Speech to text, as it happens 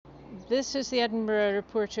This is the Edinburgh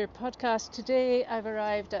Reporter podcast. Today I've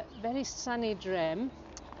arrived at very sunny Drem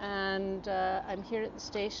and I'm here at the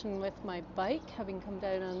station with my bike, having come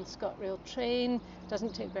down on the ScotRail train.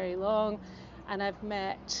 Doesn't take very long, and I've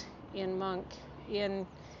met Ian Monk. Ian,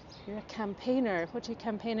 you're a campaigner. What are you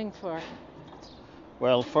campaigning for?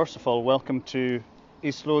 Well, first of all, welcome to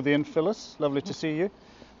East Lothian, Phyllis. Lovely to see you.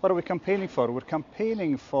 What are we campaigning for? We're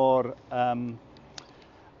campaigning for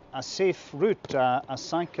a safe route, a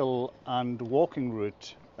cycle and walking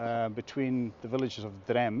route between the villages of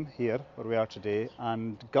Drem, here where we are today,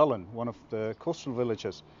 and Gullane, one of the coastal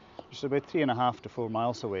villages, which is about 3.5 to 4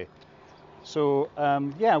 miles away. So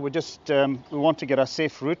we want to get a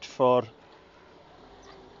safe route for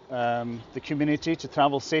the community to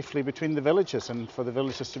travel safely between the villages and for the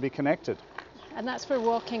villages to be connected. And that's for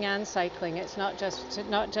walking and cycling. It's not just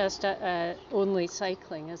only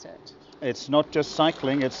cycling, is it? It's not just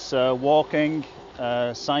cycling, it's walking,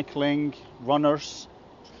 cycling, runners.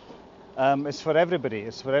 It's for everybody.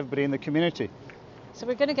 It's for everybody in the community. So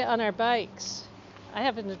we're going to get on our bikes. I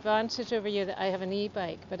have an advantage over you that I have an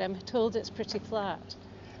e-bike, but I'm told it's pretty flat.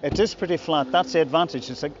 It is pretty flat. That's the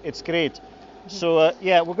advantage. It's great. Mm-hmm. So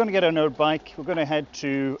we're going to get on our bike. We're going to head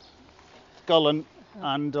to Gullane,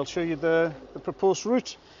 and I'll show you the proposed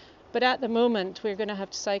route. But at the moment we're going to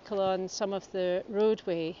have to cycle on some of the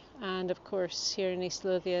roadway, and of course here in East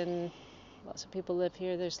Lothian lots of people live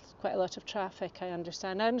here. There's quite a lot of traffic, I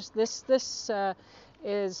understand. And we're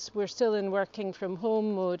still in working from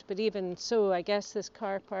home mode, but even so I guess this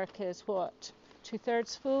car park is what,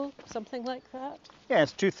 2/3 full, something like that? Yeah,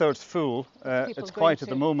 it's 2/3 full. It's quiet at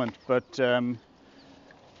the moment, but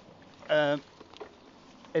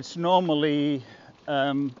it's normally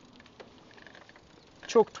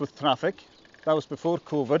choked with traffic. That was before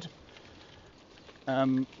COVID.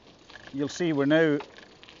 You'll see we're now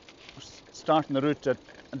starting the route at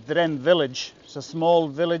Drem village. It's a small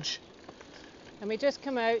village. And we just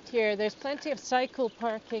come out here. There's plenty of cycle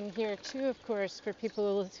parking here too, of course, for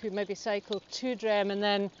people who maybe cycle to Drem and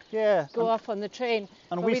then go off on the train.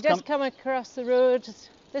 And we just come across the road.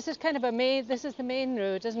 This is kind of this is the main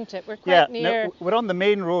road, isn't it? We're quite near. No, we're on the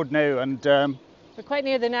main road now, and we're quite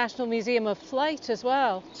near the National Museum of Flight as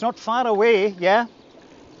well. It's not far away, yeah.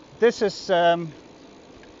 This is the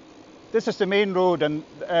main road, and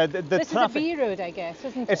this traffic. Is a B road, I guess,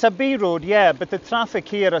 isn't it? It's a B road, yeah, but the traffic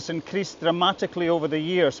here has increased dramatically over the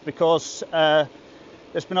years because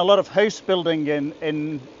there's been a lot of house building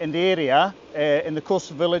in the area, in the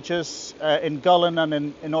coastal villages, in Gullane and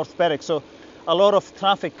in North Berwick. So a lot of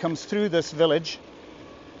traffic comes through this village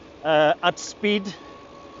at speed.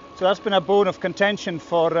 So that's been a bone of contention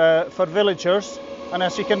for villagers, and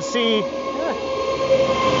as you can see,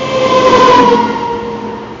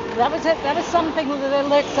 that was something that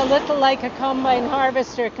looks a little like a combine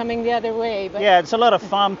harvester coming the other way. But yeah, it's a lot of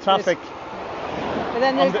farm traffic. But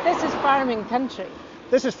then this is farming country.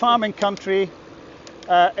 This is farming country.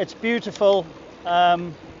 It's beautiful,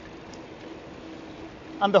 and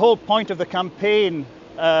the whole point of the campaign,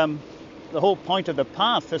 the whole point of the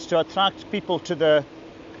path, is to attract people to the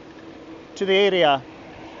area.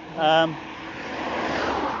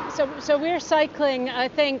 So we're cycling. I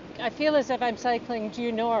feel as if I'm cycling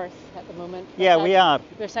due north at the moment. Yeah, we are.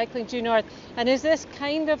 We're cycling due north. And is this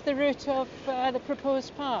kind of the route of the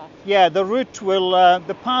proposed path? Yeah, the route will,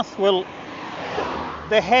 the path will,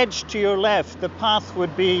 the hedge to your left, the path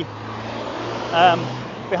would be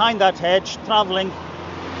behind that hedge, travelling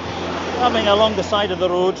along the side of the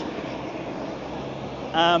road.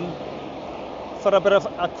 For about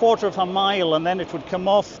a quarter of a mile, and then it would come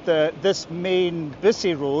off this main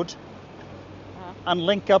busy road and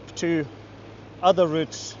link up to other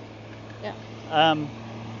routes to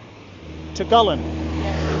Gullane.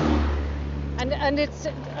 Yeah. And it's,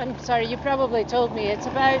 I'm sorry, you probably told me it's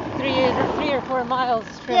about 3 or 4 miles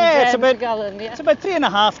from Drem to Gullane. Yeah, it's about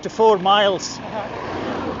 3.5 to 4 miles.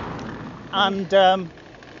 And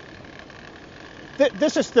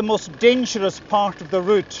this is the most dangerous part of the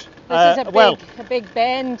route. This is a big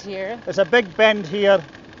bend here. There's a big bend here.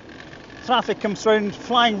 Traffic comes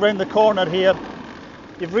flying round the corner here.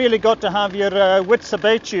 You've really got to have your wits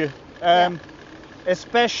about you,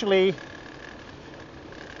 especially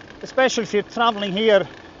if you're travelling here.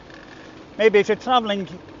 Maybe if you're travelling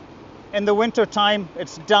in the winter time,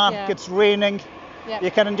 it's dark, it's raining. Yeah.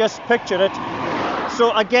 You can just picture it.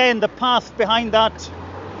 So again, the path behind that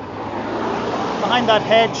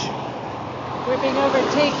hedge. We're being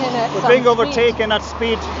overtaken at We're being overtaken at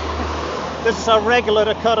speed. This is a regular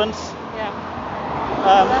occurrence.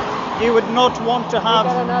 Yeah. You would not want to have.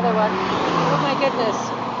 We've got another one. Oh my goodness.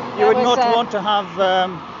 You would not want to have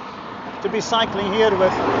to be cycling here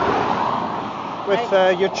with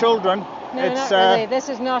with your children. No, it's not really. This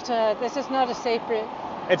is not a safe route.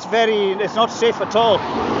 It's not safe at all.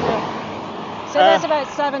 No. So there's about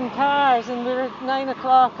 7 cars, and we're at 9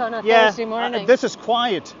 o'clock on a Thursday morning. This is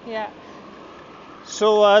quiet. Yeah.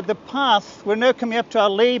 So the path, we're now coming up to our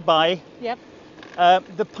lay-by. Yep.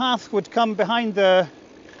 The path would come behind the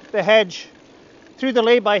hedge, through the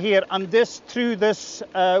lay-by here, and through this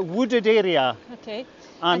wooded area. Okay.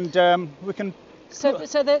 And we can. So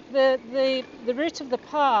the route of the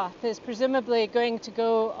path is presumably going to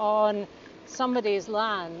go on somebody's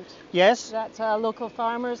land. Yes. That's a local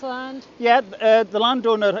farmer's land. Yeah, the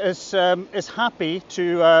landowner is happy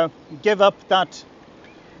to give up that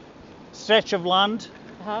stretch of land.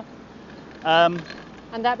 Uh-huh.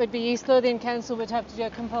 And that would be East Lothian Council would have to do a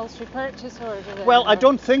compulsory purchase order then? Well, I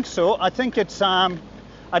don't think so. I think it's I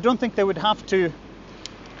don't think they would have to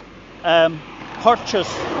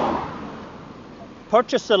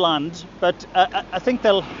purchase the land, but I think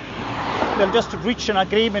they'll just reach an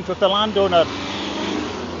agreement with the landowner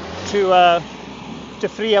to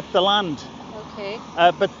free up the land. Okay.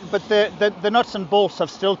 But the nuts and bolts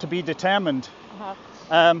have still to be determined.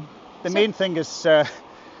 Uh-huh. The main thing is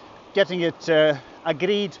getting it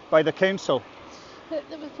agreed by the council.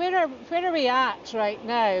 Where are we at right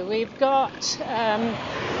now? We've got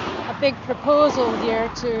a big proposal here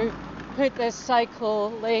to put this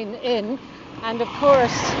cycle lane in, and of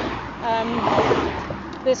course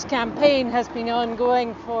this campaign has been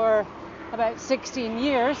ongoing for about 16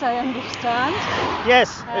 years, I understand.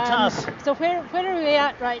 Yes, it has. So where are we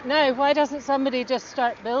at right now? Why doesn't somebody just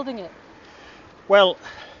start building it? Well,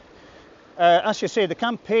 as you say, the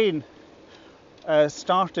campaign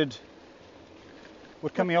started. We're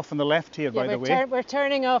coming off on the left here, by the way. We're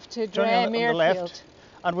turning off to Drem on the left,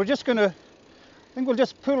 and we're just going to. I think we'll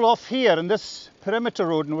just pull off here in this perimeter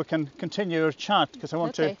road, and we can continue our chat because I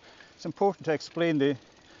want to. It's important to explain this.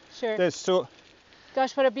 So.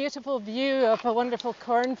 Gosh, what a beautiful view of a wonderful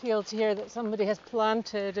cornfield here that somebody has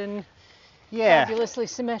planted in fabulously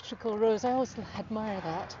symmetrical rows. I always admire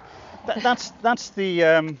that. That's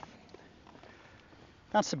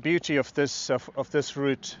the beauty of this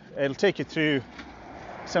route. It'll take you through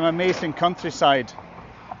some amazing countryside,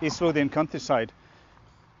 East Lothian countryside.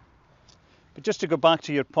 But just to go back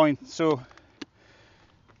to your point, so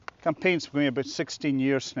campaign's been going about 16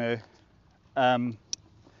 years now.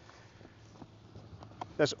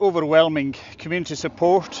 There's overwhelming community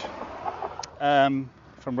support from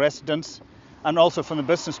residents and also from the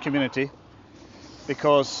business community,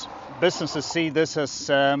 because businesses see this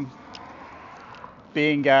as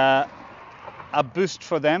being a boost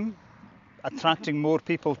for them, attracting more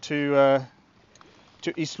people to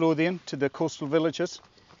East Lothian, to the coastal villages.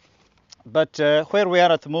 But where we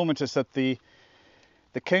are at the moment is that the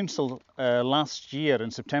council last year,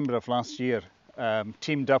 in September of last year,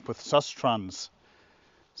 teamed up with Sustrans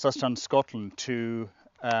Scotland to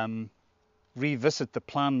revisit the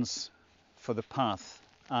plans for the path,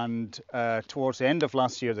 and towards the end of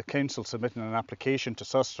last year the council submitted an application to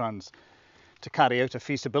Sustrans to carry out a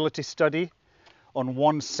feasibility study on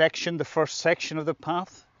one section, the first section of the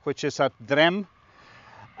path, which is at Drem.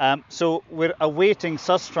 So we're awaiting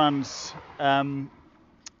Sustrans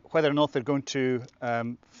whether or not they're going to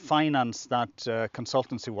finance that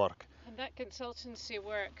consultancy work. And that consultancy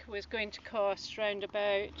work was going to cost around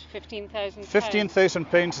about £15,000.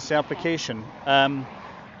 £15,000 is the application.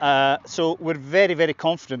 So we're very, very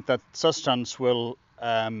confident that Sustrans will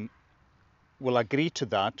agree to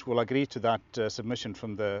that. Will agree to that submission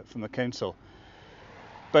from the council.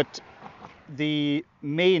 But the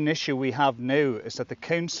main issue we have now is that the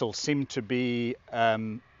council seem to be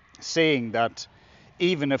saying that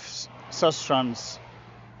even if Sustrans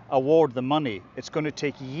award the money, it's going to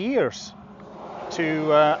take years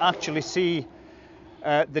to actually see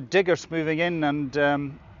the diggers moving in and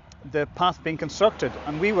the path being constructed.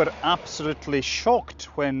 And we were absolutely shocked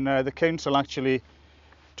when the council actually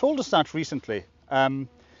told us that recently. Why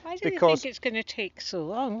do you think it's going to take so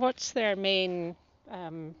long? What's their main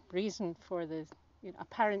reason for the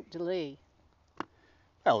apparent delay?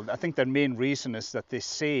 Well, I think their main reason is that they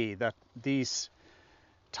say that these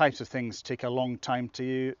types of things take a long time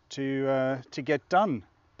to get done.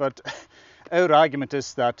 But our argument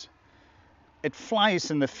is that it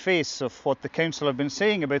flies in the face of what the council have been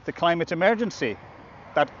saying about the climate emergency,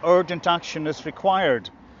 that urgent action is required,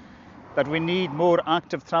 that we need more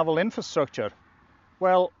active travel infrastructure.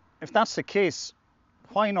 Well, if that's the case,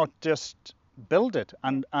 why not just build it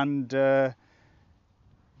and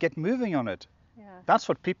get moving on it? Yeah. That's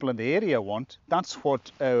what people in the area want. That's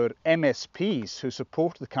what our MSPs who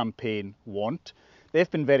support the campaign want. They've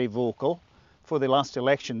been very vocal before the last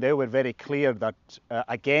election, they were very clear that,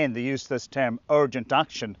 again, they used this term urgent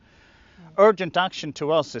action. Urgent action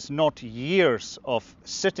to us is not years of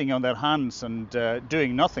sitting on their hands and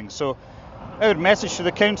doing nothing. So our message to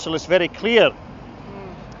the council is very clear.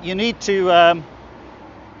 You need to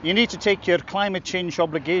take your climate change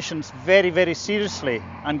obligations very, very seriously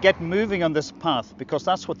and get moving on this path, because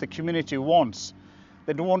that's what the community wants.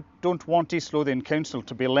 They don't want East Lothian Council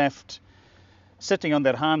to be left sitting on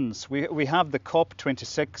their hands. We have the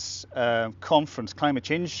COP26 conference, climate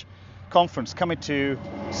change conference, coming to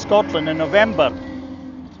Scotland in November.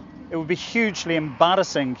 It would be hugely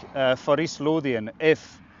embarrassing for East Lothian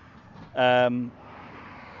if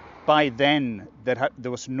by then there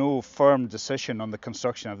was no firm decision on the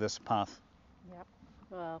construction of this path. Yep.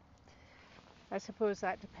 Well, I suppose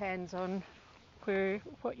that depends on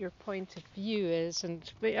what your point of view is,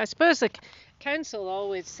 and I suppose the council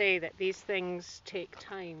always say that these things take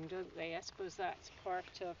time, don't they? I suppose that's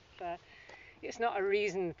part of it's not a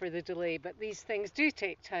reason for the delay, but these things do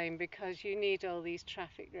take time because you need all these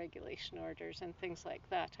traffic regulation orders and things like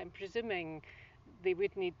that. I'm presuming they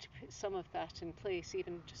would need to put some of that in place,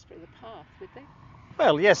 even just for the path, would they?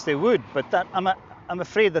 Well, yes, they would, but that I'm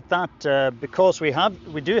afraid that because we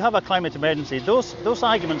do have a climate emergency, those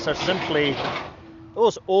arguments are simply,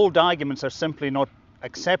 those old arguments are simply not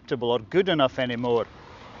acceptable or good enough anymore.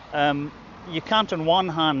 You can't, on one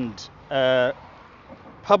hand,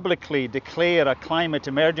 publicly declare a climate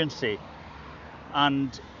emergency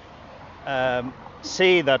and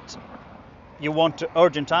say that you want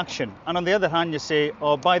urgent action, and on the other hand you say,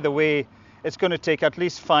 oh, by the way, it's going to take at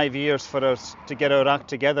least 5 years for us to get our act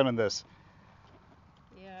together on this.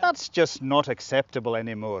 Yeah. That's just not acceptable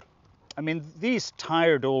anymore. I mean, these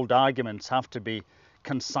tired old arguments have to be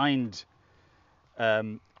consigned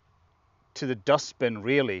to the dustbin,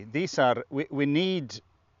 really. We need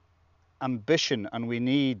ambition, and we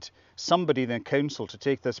need somebody in the council to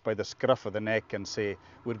take this by the scruff of the neck and say,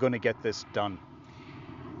 we're going to get this done.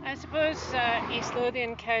 I suppose East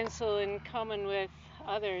Lothian Council, in common with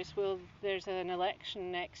others, there's an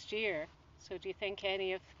election next year. So do you think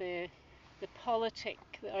any of the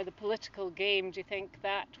political game, do you think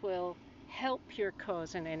that will help your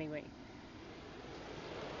cause in any way?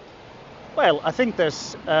 Well, I think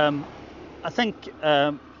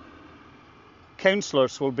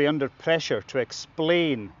councillors will be under pressure to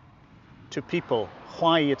explain to people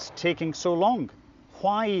why it's taking so long.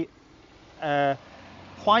 Why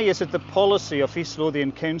is it the policy of East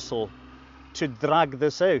Lothian Council to drag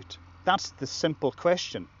this out? That's the simple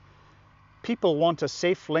question. People want a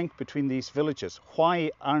safe link between these villages.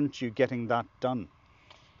 Why aren't you getting that done?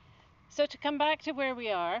 So to come back to where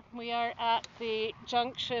we are at the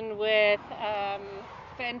junction with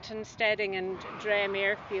Fenton, Stedding and Drem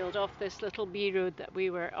airfield off this little B road that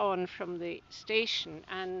we were on from the station,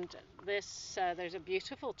 and this there's a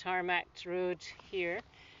beautiful tarmacked road here.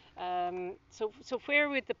 So where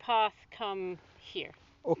would the path come here?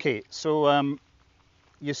 Okay, so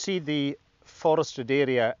you see the forested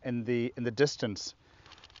area in the distance.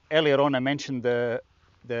 Earlier on I mentioned the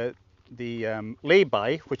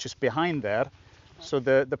lay-by, which is behind there. So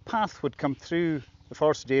the path would come through the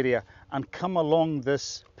forested area and come along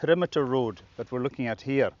this perimeter road that we're looking at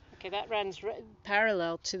here. Okay, that runs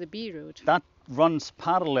parallel to the B road. That runs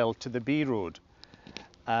parallel to the B road.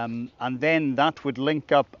 And then that would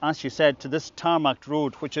link up, as you said, to this tarmacked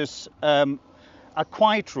road, which is a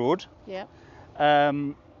quiet road. Yeah.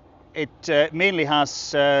 It mainly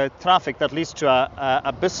has traffic that leads to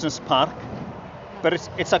a business park, but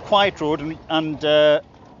it's a quiet road, and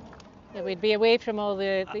yeah, we'd be away from all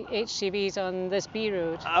the HGVs on this B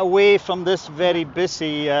road. Away from this very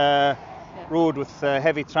busy road with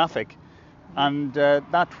heavy traffic, and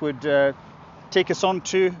that would take us on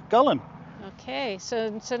to Gullane. Okay, so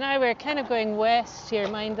now we're kind of going west here.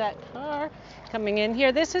 Mind that car coming in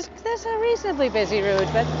here. This is a reasonably busy road,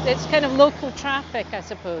 but it's kind of local traffic, I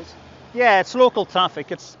suppose. Yeah, it's local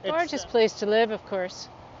traffic. It's gorgeous place to live, of course.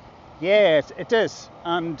 Yeah, it is,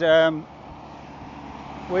 and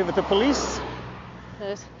we're with the police.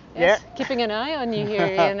 Yes, yeah, keeping an eye on you here,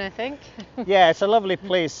 Ian, I think. Yeah, it's a lovely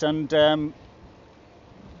place, and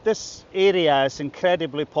this area is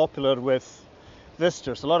incredibly popular with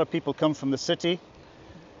visitors. A lot of people come from the city,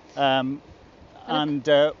 and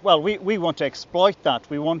well, we want to exploit that.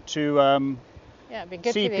 We want to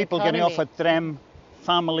see people getting off at Drem,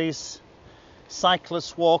 families,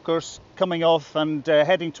 cyclists, walkers coming off and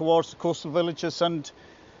heading towards the coastal villages and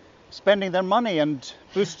spending their money and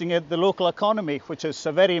boosting the local economy, which is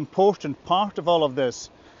a very important part of all of this.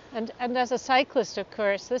 And as a cyclist, of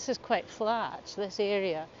course, this is quite flat, this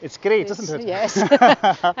area. It's great, isn't it? Yes.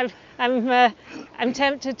 I'm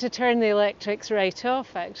tempted to turn the electrics right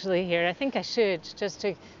off actually here. I think I should, just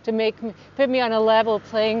to put me on a level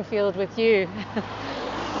playing field with you.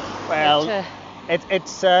 Well,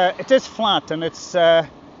 it is flat, and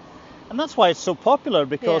and that's why it's so popular,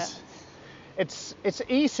 because it's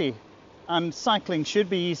easy, and cycling should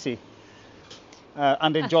be easy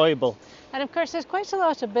and enjoyable. And of course, there's quite a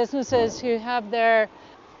lot of businesses who have their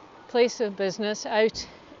place of business out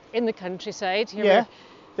in the countryside. Here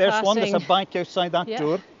there's one. There's a bike outside that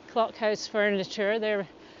door. Clockhouse Furniture. They're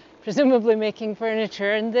presumably making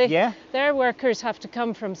furniture, and their workers have to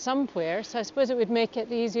come from somewhere. So I suppose it would make it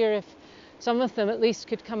easier if some of them at least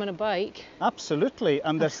could come on a bike. Absolutely.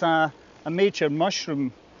 And there's a major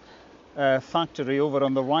mushroom factory over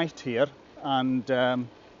on the right here, and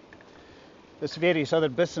there's various other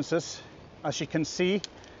businesses, as you can see,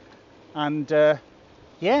 and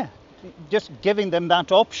just giving them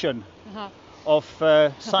that option of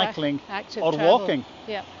cycling or travel. Walking.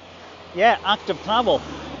 Yeah, active travel.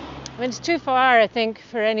 I mean, it's too far, I think,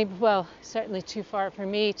 certainly too far for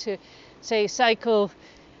me to say cycle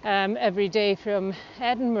every day from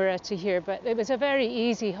Edinburgh to here, but it was a very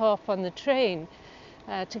easy hop on the train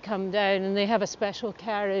to come down, and they have a special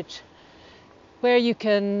carriage where you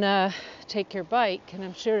can take your bike, and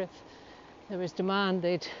I'm sure if there was demand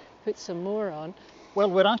they'd put some more on. Well,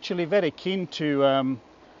 we're actually very keen to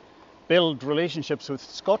build relationships with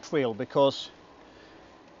ScotRail, because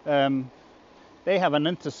they have an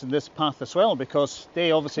interest in this path as well, because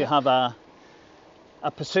they obviously have a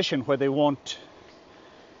position where they want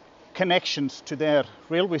connections to their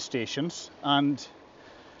railway stations, and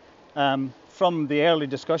from the early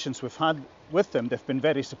discussions we've had with them, they've been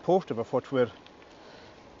very supportive of what we're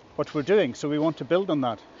doing, so we want to build on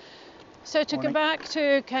that. So to go back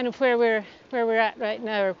to kind of where we're at right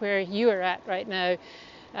now, or where you are at right now,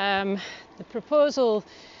 the proposal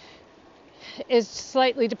is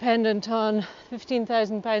slightly dependent on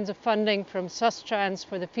 £15,000 of funding from Sustrans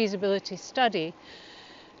for the feasibility study,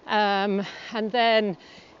 and then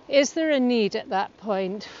is there a need at that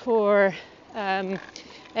point for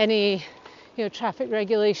any traffic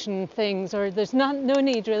regulation things, or there's no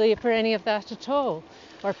need really for any of that at all,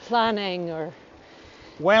 or planning, or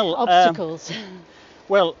obstacles?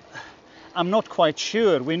 Well, I'm not quite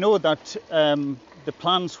sure. We know that the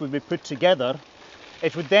plans would be put together.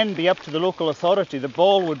 It would then be up to the local authority. The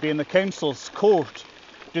ball would be in the council's court.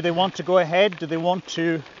 Do they want to go ahead? Do they want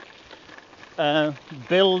to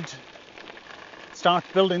start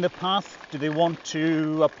building the path? Do they want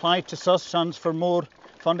to apply to Sustrans for more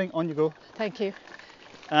funding? On you go. Thank you.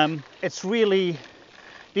 It's really,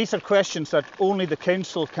 these are questions that only the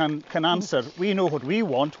council can answer. We know what we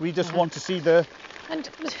want. We just want to see the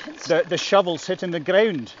shovels hitting the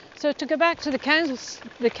ground. So to go back to the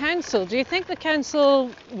council, do you think the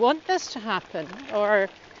council want this to happen, or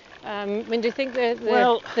do you think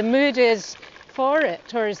the mood is for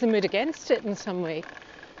it, or is the mood against it in some way?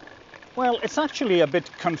 Well, it's actually a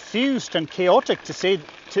bit confused and chaotic,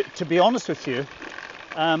 to be honest with you.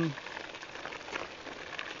 I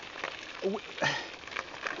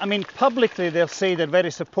mean, publicly they'll say they're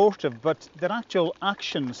very supportive, but their actual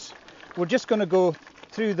actions, we're just going to go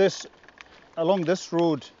through along this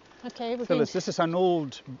road. Okay, Phyllis, this is an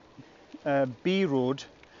old B road,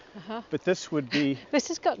 but this would be... This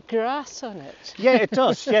has got grass on it. Yeah, it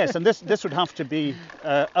does, yes, and this would have to be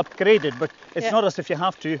upgraded, but it's not as if you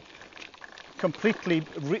have to completely,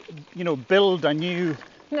 build a new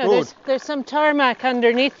road. There's some tarmac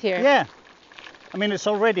underneath here. Yeah, I mean, it's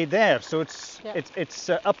already there, so it's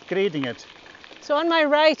upgrading it. So on my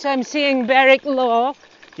right, I'm seeing Berwick Law.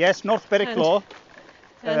 Yes, North Berwick Law.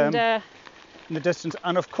 And in the distance,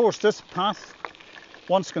 and of course this path,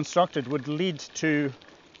 once constructed, would lead to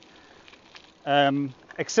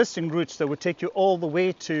existing routes that would take you all the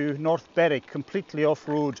way to North Berwick, completely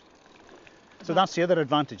off-road. So that's the other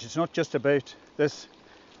advantage. It's not just about this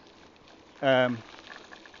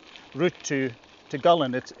route to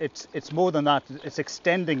Gullane. It's more than that. It's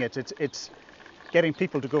extending it. It's getting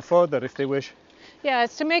people to go further if they wish. Yeah,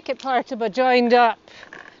 it's to make it part of a joined up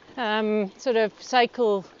sort of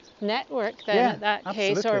cycle network then, in that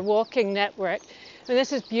case, or walking network. I mean,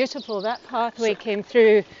 this is beautiful. That pathway came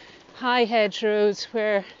through high hedgerows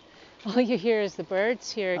where all you hear is the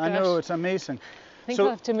birds here. I know, it's amazing. I think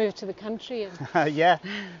I'll have to move to the country. Yeah,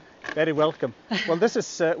 very welcome. Well, this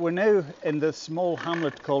is we're now in the small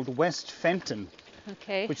hamlet called West Fenton,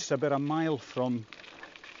 which is about a mile from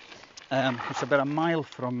It's about a mile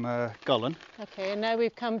from Gullane. Okay, and now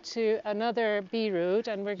we've come to another B road,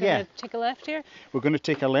 and we're going to take a left here? We're going to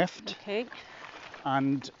take a left. Okay.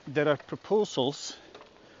 And there are proposals.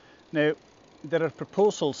 Now, there are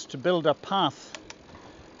proposals to build a path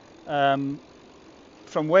from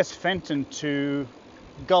West Fenton to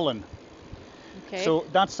Gullane. Okay. So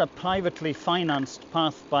that's a privately financed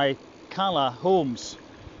path by Cala Homes,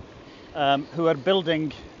 who are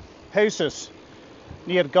building houses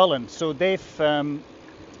near Gullane. So they've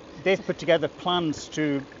put together plans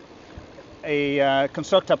to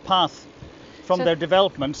construct a path from their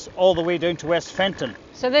developments all the way down to West Fenton.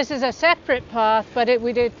 So this is a separate path, but it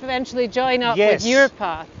would eventually join up with your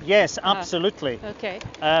path? Yes, absolutely. Okay.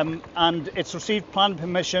 And it's received plan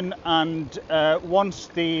permission, and once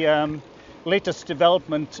the latest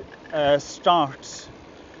development starts,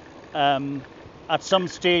 at some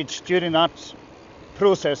stage during that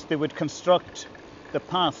process they would construct the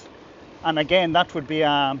path, and again that would be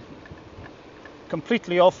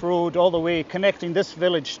completely off-road all the way, connecting this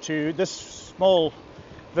small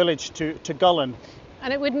village to Gullane.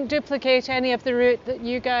 And it wouldn't duplicate any of the route that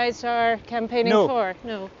you guys are campaigning for?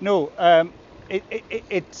 No.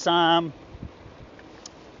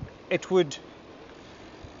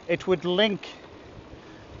 It would link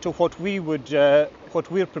to what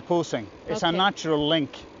we're proposing. It's a natural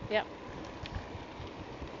link. Yeah.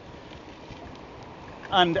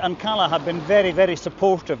 And Cala have been very, very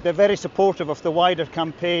supportive. They're very supportive of the wider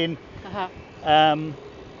campaign.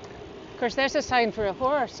 Of course, there's a sign for a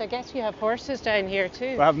horse. I guess you have horses down here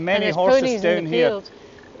too. We have many horses down here. Field.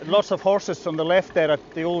 Lots of horses on the left there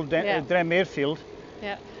at the old Drem airfield.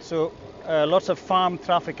 Yeah. So lots of farm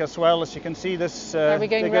traffic as well. As you can see, this. Are we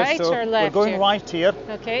going right or left? We're going right here.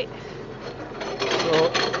 Okay.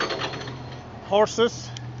 So horses.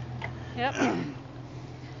 Yep.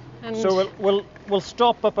 And so we'll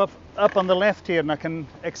stop up on the left here, and I can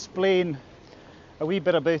explain a wee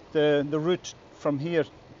bit about the route from here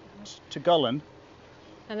to Gullane.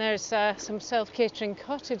 And there's some self-catering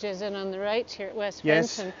cottages in on the right here at West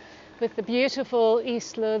Yes. Fenton, with the beautiful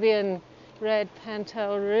East Lothian red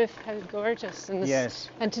pantel roof. How gorgeous! And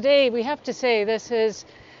yes. And today we have to say is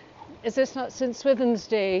this not St Swithin's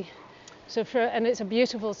Day? So and it's a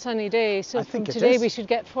beautiful sunny day. So from today we should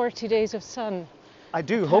get 40 days of sun. I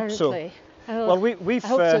do apparently. hope so. Well, I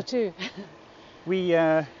hope so too. We've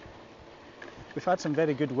had some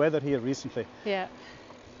very good weather here recently. Yeah.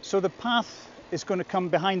 So the path is going to come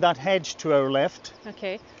behind that hedge to our left.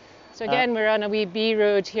 Okay. So again, we're on a wee B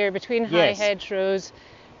road here between high hedgerows,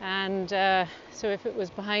 and so if it was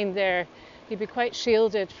behind there, you'd be quite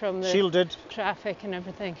shielded from the traffic and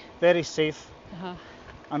everything. Very safe.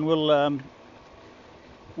 And we'll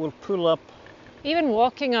pull up. Even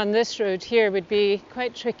walking on this road here would be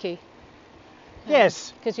quite tricky.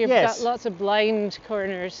 Yes. Because you've got lots of blind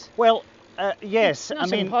corners. Well, yes.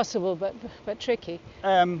 Not impossible, but tricky.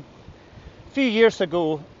 A few years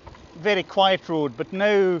ago, very quiet road, but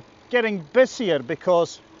now getting busier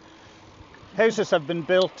because houses have been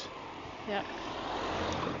built. Yeah.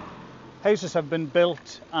 Houses have been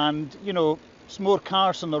built, and there's more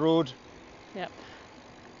cars on the road. Yep.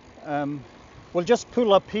 We'll just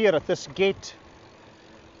pull up here at this gate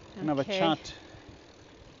and have a chat.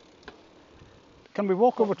 Can we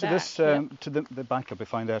walk over to this, to the back up,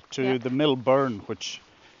 if I there, to the Mill Burn, which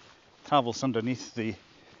travels underneath the.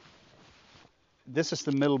 This is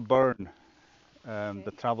the Mill Burn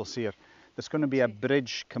that travels here. There's going to be a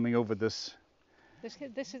bridge coming over this.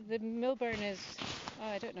 This is the Mill Burn is,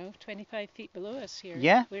 I don't know, 25 feet below us here.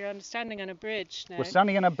 Yeah. We're standing on a bridge now. We're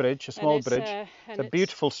standing on a bridge, a small bridge. It's a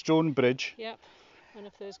beautiful stone bridge. Yep. One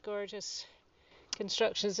of those gorgeous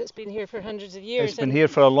constructions that's been here for hundreds of years. It's been here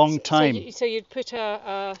for a long time. So you'd put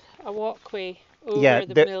a walkway over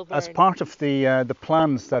the Mill Burn. As part of the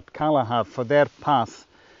plans that Cala have for their path,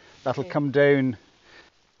 that'll come down,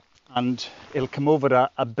 and it'll come over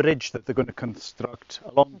a bridge that they're going to construct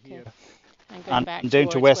along here. And down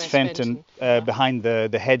to West Fenton, behind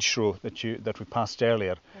the hedgerow that we passed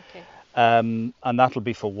earlier. Okay. And that'll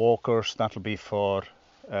be for walkers, that'll be for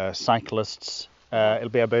cyclists. It'll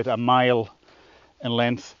be about a mile in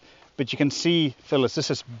length. But you can see, Phyllis,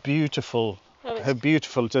 this is beautiful. How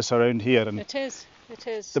beautiful it is around here. And it is.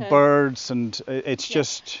 The birds, and it's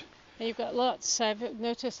just. And you've got lots. I've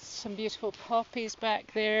noticed some beautiful poppies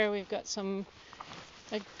back there. We've got some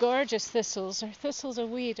gorgeous thistles. Are thistles a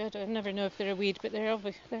weed? I never know if they're a weed, but they're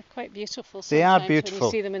quite beautiful. They are beautiful. When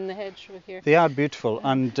you see them in the hedgerow here. They are beautiful,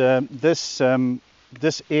 and this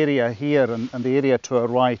area here and the area to our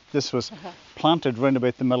right, this was planted round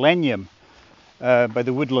about the millennium by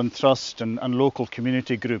the Woodland Trust and local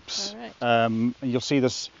community groups. All right. You'll see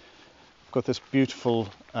this got this beautiful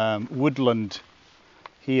woodland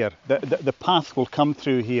here. The path will come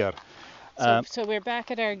through here. So we're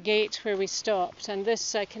back at our gate where we stopped, and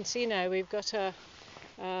this I can see now we've got a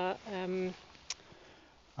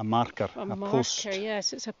marker, a post.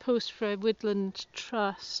 Yes, it's a post for a woodland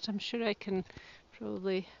trust. I'm sure I can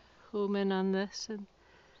probably home in on this and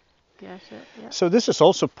get it. Yeah. So this is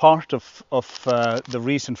also part of the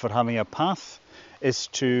reason for having a path is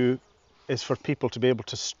for people to be able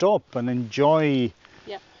to stop and enjoy.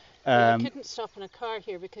 Yeah. You couldn't stop in a car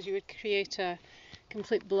here because you would create a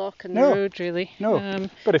complete block in the road, really. No,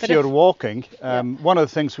 but if you're walking, one of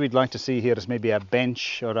the things we'd like to see here is maybe a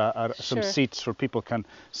bench or some seats where people can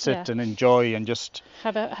sit and enjoy and just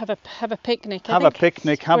have a picnic. Have a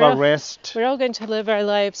picnic, have a rest. We're all going to live our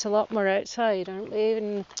lives a lot more outside, aren't we,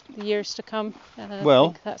 in the years to come? Well,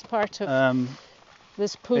 I think that's part of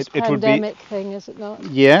this post-pandemic thing, is it not?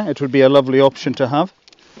 Yeah, it would be a lovely option to have,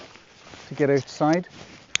 to get outside,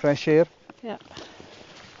 fresh air. Yeah.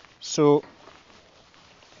 So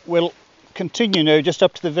we'll continue now just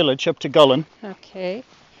up to the village, up to Gullane. Okay.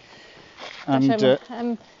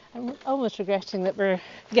 And I'm almost regretting that we're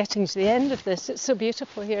getting to the end of this. It's so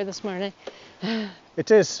beautiful here this morning. It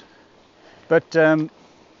is. But I'm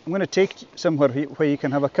going to take somewhere where you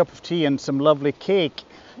can have a cup of tea and some lovely cake.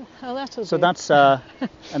 Oh, that'll do. So that's an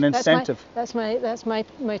incentive. That's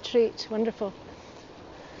my treat. Wonderful.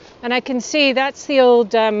 And I can see that's the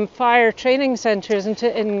old fire training centre, isn't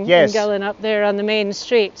it, in Gullane up there on the main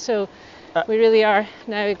street. So we really are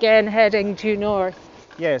now again heading due north.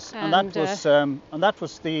 Yes, and that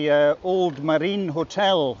was the old Marine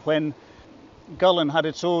Hotel when Gullane had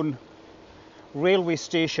its own railway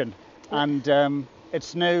station, and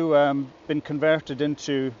it's now been converted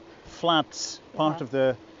into flats, part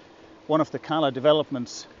of one of the Cala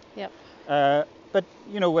developments. Yep. But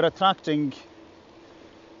we're attracting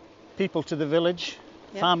people to the village,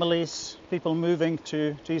 families, people moving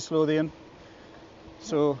to East Lothian.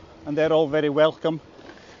 So, and they're all very welcome.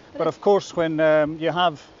 But of course, when you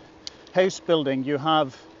have house building, you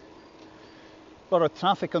have a lot of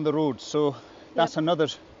traffic on the road. So that's another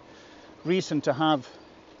reason to have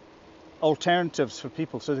alternatives for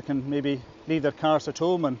people, so they can maybe leave their cars at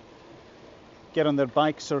home and get on their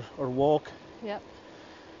bikes or walk. Yep.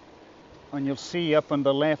 And you'll see up on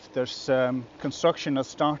the left, there's construction has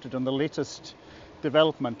started on the latest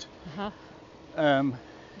development.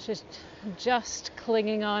 It's just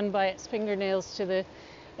clinging on by its fingernails to the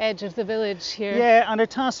edge of the village here. Yeah, and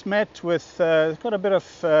it has met with quite a bit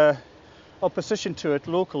of opposition to it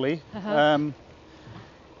locally.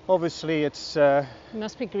 Obviously, it's. It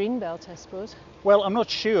must be Greenbelt, I suppose. Well, I'm not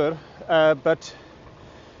sure, but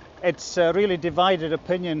it's really divided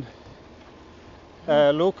opinion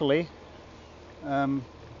locally.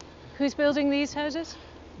 Who's building these houses?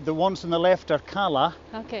 The ones on the left are Cala.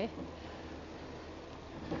 Okay.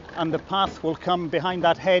 And the path will come behind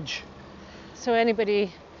that hedge. So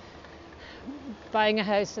anybody buying a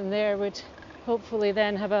house in there would hopefully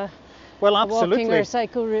then have a walking or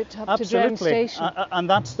cycle route up to Drem station. And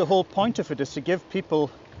that's the whole point of it, is to give people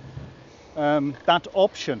that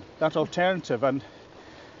option, that alternative, and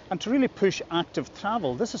to really push active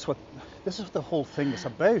travel. This is what the whole thing is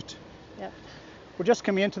about. Yep. We're just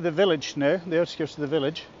coming into the village now, the outskirts of the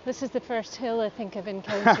village. This is the first hill I think I've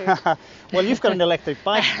encountered. Well, you've got an electric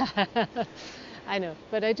bike. I know,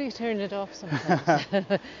 but I do turn it off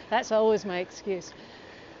sometimes. That's always my excuse.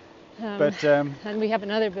 And we have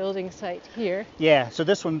another building site here. Yeah, so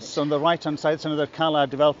this one's on the right-hand side. It's another Cala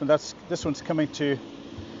development. This one's coming to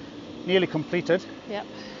nearly completed. Yep.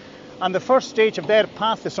 And the first stage of their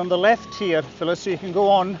path is on the left here, Phyllis, so you can go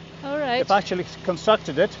on. All right. They've actually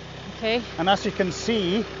constructed it. Okay. And as you can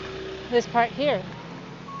see, this part here.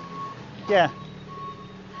 Yeah.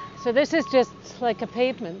 So this is just like a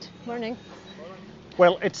pavement. Morning.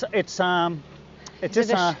 Well, it's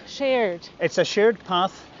shared. It's a shared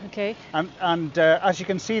path. Okay. And as you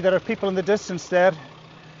can see, there are people in the distance there.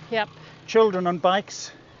 Yep. Children on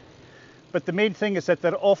bikes. But the main thing is that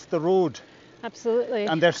they're off the road. Absolutely.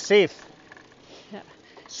 And they're safe. Yeah.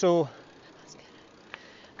 So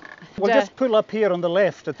we'll just pull up here on the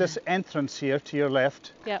left at this entrance here to your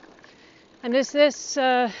left. Yeah. And is this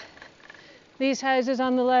these houses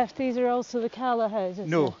on the left? These are also the Cala houses.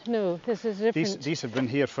 No. No, this is different. These have been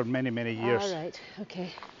here for many years. All right.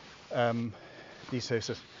 Okay. These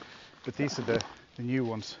houses, but these are the new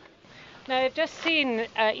ones. Now I've just seen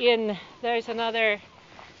Ian. There's another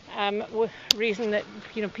reason that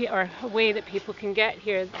or a way that people can get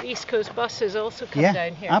here. The East Coast buses also come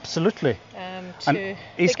down here. Absolutely.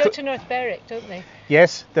 They go to North Berwick, don't they?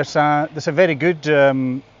 Yes, there's a very good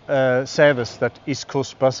service that East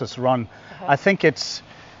Coast buses run. I think it's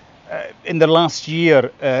in the last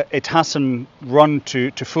year it hasn't run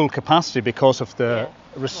to full capacity because of the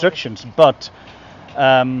restrictions, but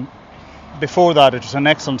before that it was an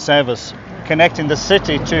excellent service connecting the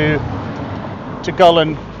city to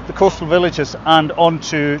Gullane, the coastal villages, and on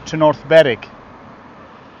to North Berwick.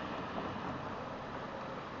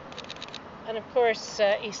 And of course,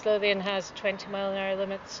 East Lothian has 20-mile-an-hour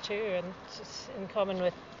limits too, and it's in common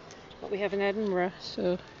with what we have in Edinburgh.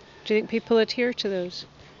 So, do you think people adhere to those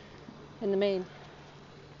in the main?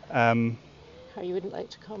 Or you wouldn't like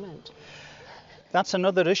to comment? That's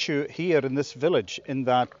another issue here in this village, in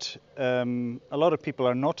that a lot of people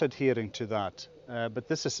are not adhering to that. But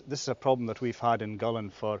this is a problem that we've had in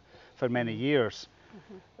Gullane for many years,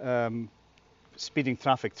 speeding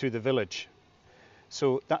traffic through the village.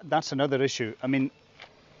 So that's another issue. I mean,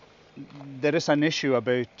 there is an issue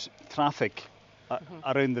about traffic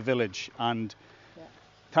around the village, and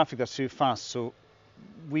traffic that's too fast. So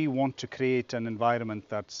we want to create an environment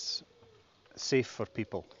that's safe for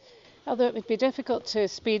people. Although it would be difficult to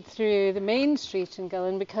speed through the main street in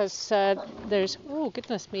Gullane because there's, oh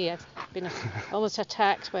goodness me, I've been almost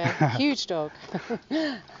attacked by a huge dog,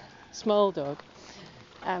 small dog.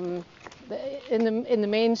 In the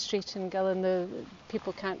main street in Gullane, the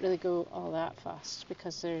people can't really go all that fast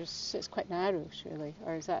because it's quite narrow, surely,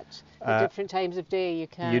 or is that at different times of day you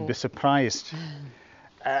can? You'd be surprised.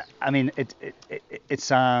 I mean, it's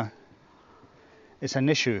an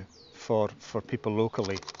issue for people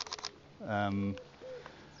locally.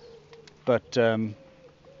 But you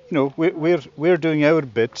know, we're doing our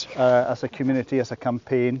bit as a community, as a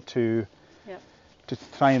campaign to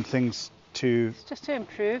try and things to just to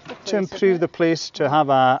improve the place. To improve the place, to have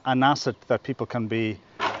an asset that people can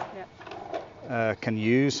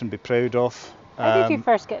use and be proud of. How did you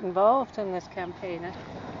first get involved in this campaign?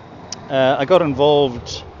 I got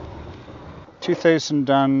involved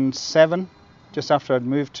 2007, just after I'd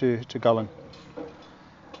moved to Gullane.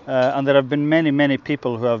 And there have been many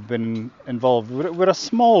people who have been involved. We're a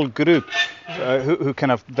small group who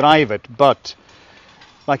kind of drive it, but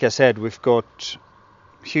like I said, we've got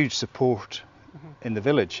huge support in the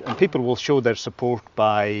village, and people will show their support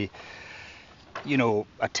by, you know,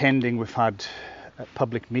 attending. We've had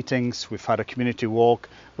public meetings, we've had a community walk.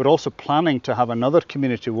 We're also planning to have another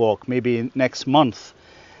community walk, maybe next month,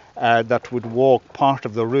 that would walk part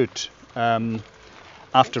of the route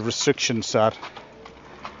after restrictions are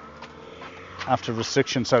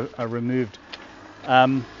removed.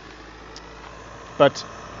 But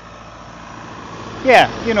yeah,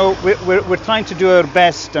 you know, we're trying to do our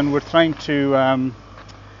best, and we're trying to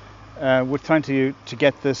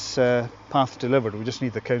get this path delivered. We just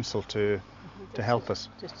need the council to help us.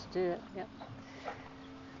 Just to do it, yeah.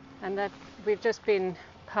 And that we've just been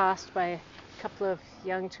passed by a couple of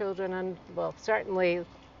young children, and well, certainly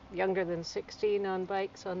younger than 16, on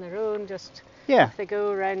bikes on their own. Just if they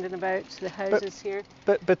go around and about the houses here.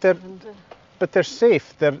 But they're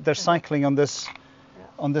safe. They're cycling on this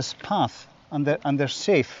path, and they're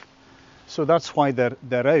safe. So that's why they're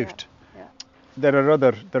out. Yeah. There are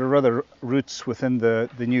other routes within the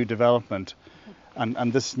new development,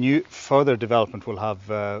 and this new further development will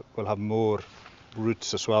have more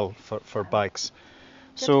routes as well for bikes.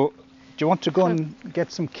 So do you want to go and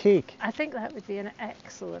get some cake? I think that would be an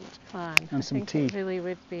excellent plan. And some tea. It really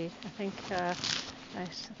would be. I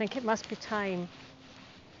think it must be time.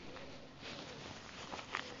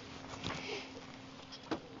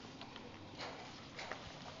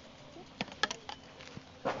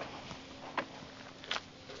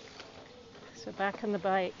 So back on the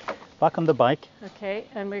bike. Back on the bike. Okay,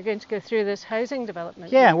 and we're going to go through this housing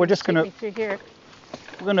development. Yeah, we're just going to through here.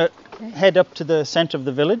 We're going to head up to the centre of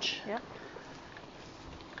the village. Yeah.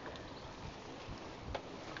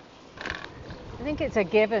 I think it's a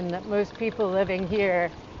given that most people living here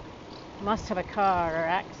must have a car or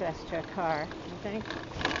access to a car. Do you think?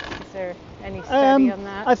 Is there any study on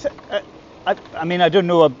that? I mean, I don't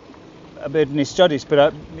know about any studies,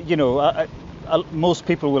 but you know, most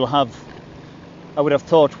people will have. I would have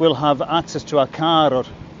thought will have access to a car or.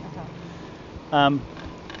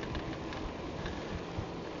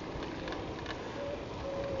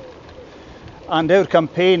 And our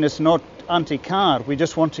campaign is not anti-car. We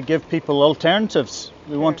just want to give people alternatives.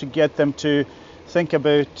 We want to get them to think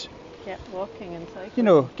about walking and cycling. You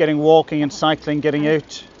know, getting walking and cycling, getting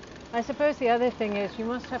out. I suppose the other thing is you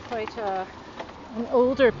must have quite an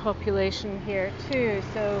older population here too.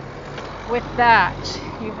 So with that,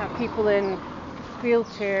 you have people in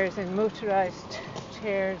wheelchairs and motorised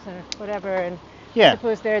chairs or whatever, and I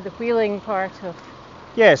suppose they're the wheeling part of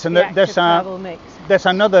Yes, and the active travel makes. There's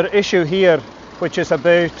another issue here, which is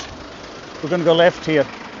about, we're going to go left here.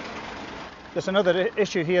 There's another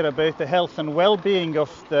issue here about the health and well-being of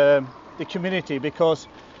the community, because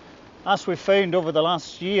as we found over the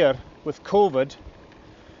last year with COVID,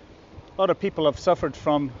 a lot of people have suffered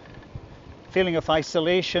from feeling of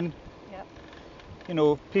isolation. Yep. You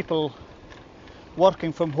know, people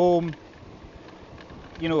working from home,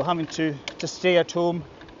 you know, having to stay at home.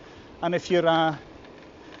 And if you're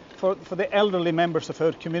for the elderly members of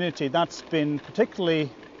our community, that's been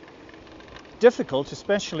particularly difficult,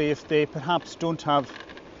 especially if they perhaps don't have,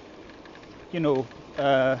 you know,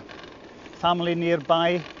 family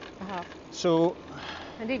nearby. So,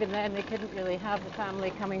 and even then they couldn't really have the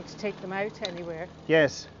family coming to take them out anywhere.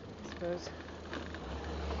 Yes, I suppose.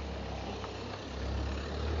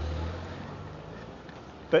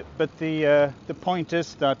 But the point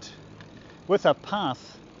is that with a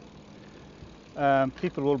path,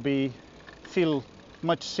 people will feel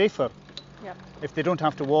much safer. Yep. If they don't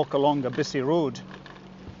have to walk along a busy road,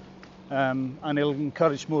 and it'll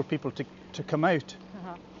encourage more people to come out.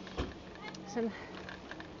 So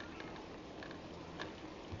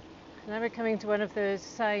now we're coming to one of those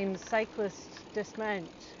signs, cyclists dismount.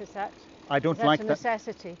 Is that? I don't is that like a that.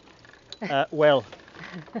 Necessity. Well,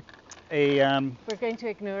 we're going to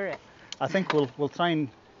ignore it. I think we'll try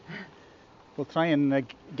and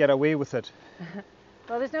get away with it.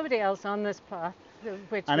 Well, there's nobody else on this path,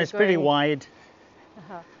 and it's pretty wide.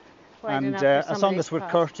 Wide and as long as we're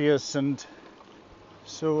courteous, and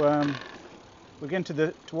so we're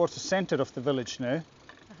getting towards the centre of the village now.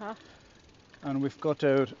 And we've got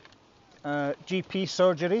our GP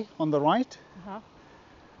surgery on the right,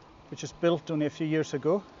 which was built only a few years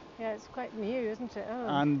ago. Yeah, it's quite new, isn't it? Oh.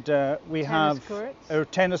 And we have courts. Our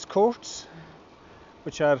tennis courts,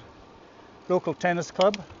 which are local tennis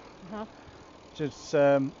club, which is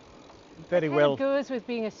very well. It goes with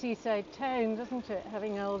being a seaside town, doesn't it?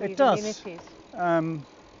 Having all these it does. amenities.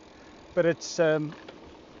 But it's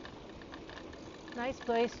nice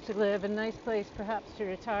place to live, and nice place perhaps to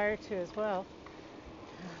retire to as well.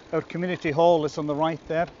 Our community hall is on the right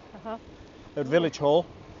there. Our village hall.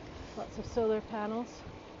 Lots of solar panels.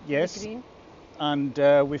 Yes. Green. And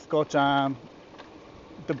we've got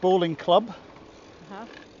the bowling club.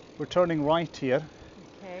 We're turning right here.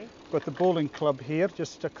 Okay. We've got the bowling club here,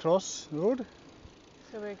 just across the road.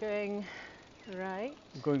 So we're going right.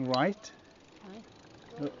 We're going right.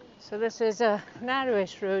 So this is a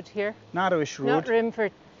narrowish road here. Narrowish road. Not room for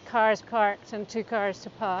cars parked and 2 cars to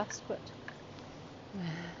pass, but.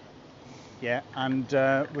 Yeah, and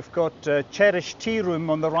we've got Cherish Tea Room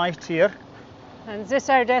on the right here. And is this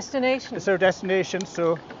our destination? It's our destination,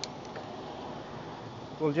 so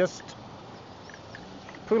we'll just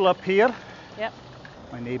pull up here. Yep.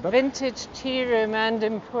 My neighbour. Vintage tea room and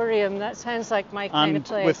emporium. That sounds like my kind of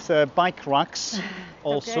place. And with bike racks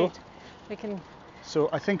also. Great. We can. So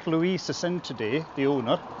I think Louise is in today, the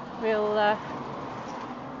owner. We'll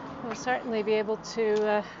certainly be able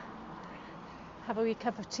to have a wee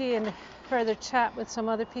cup of tea and further chat with some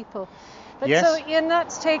other people. But yes. So Ian,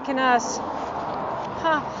 that's taken us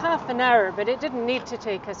half an hour, but it didn't need to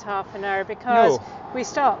take us half an hour because we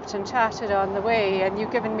stopped and chatted on the way, and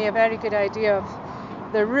you've given me a very good idea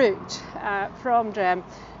of the route from Drem.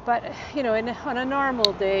 But you know, on a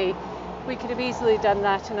normal day, we could have easily done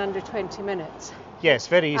that in under 20 minutes. Yes,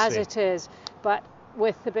 very easily. As it is, but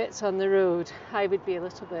with the bits on the road, I would be a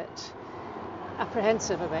little bit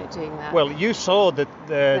apprehensive about doing that. Well, you saw the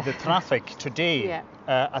traffic today. Yeah.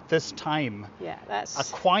 At this time, that's a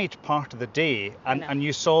quiet part of the day, and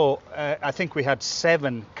you saw, I think we had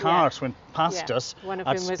 7 cars went past us One of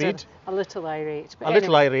at them speed. was a little irate. But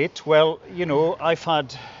little irate. Well, you know, I've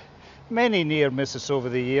had many near misses over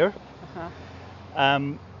the year,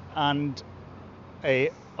 and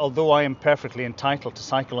although I am perfectly entitled to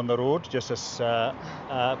cycle on the road, just as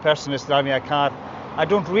a person is driving a car, I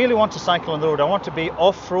don't really want to cycle on the road. I want to be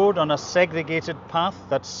off-road on a segregated path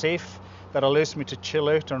that's safe, that allows me to chill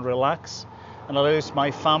out and relax, and allows my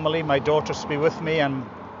family, my daughters, to be with me and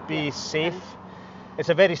be safe. It's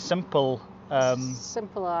a very simple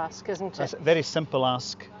ask, isn't it? A very simple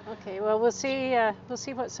ask. Okay, well we'll see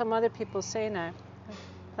what some other people say now.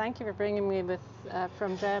 Thank you for bringing me with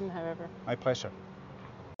from Drem, however. My pleasure.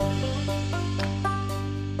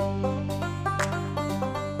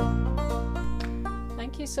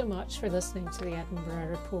 Thank you so much for listening to the Edinburgh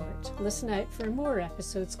Report. Listen out for more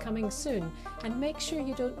episodes coming soon, and make sure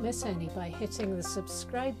you don't miss any by hitting the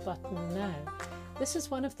subscribe button now. This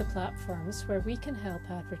is one of the platforms where we can help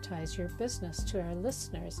advertise your business to our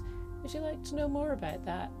listeners Would you like to know more about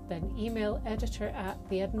that? Then email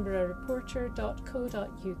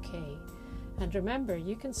editor@theedinburghreporter.co.uk. And remember,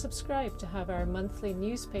 you can subscribe to have our monthly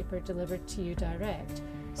newspaper delivered to you direct.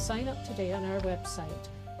 Sign up today on our website,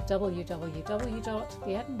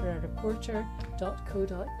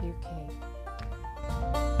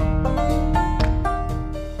 www.theedinburghreporter.co.uk.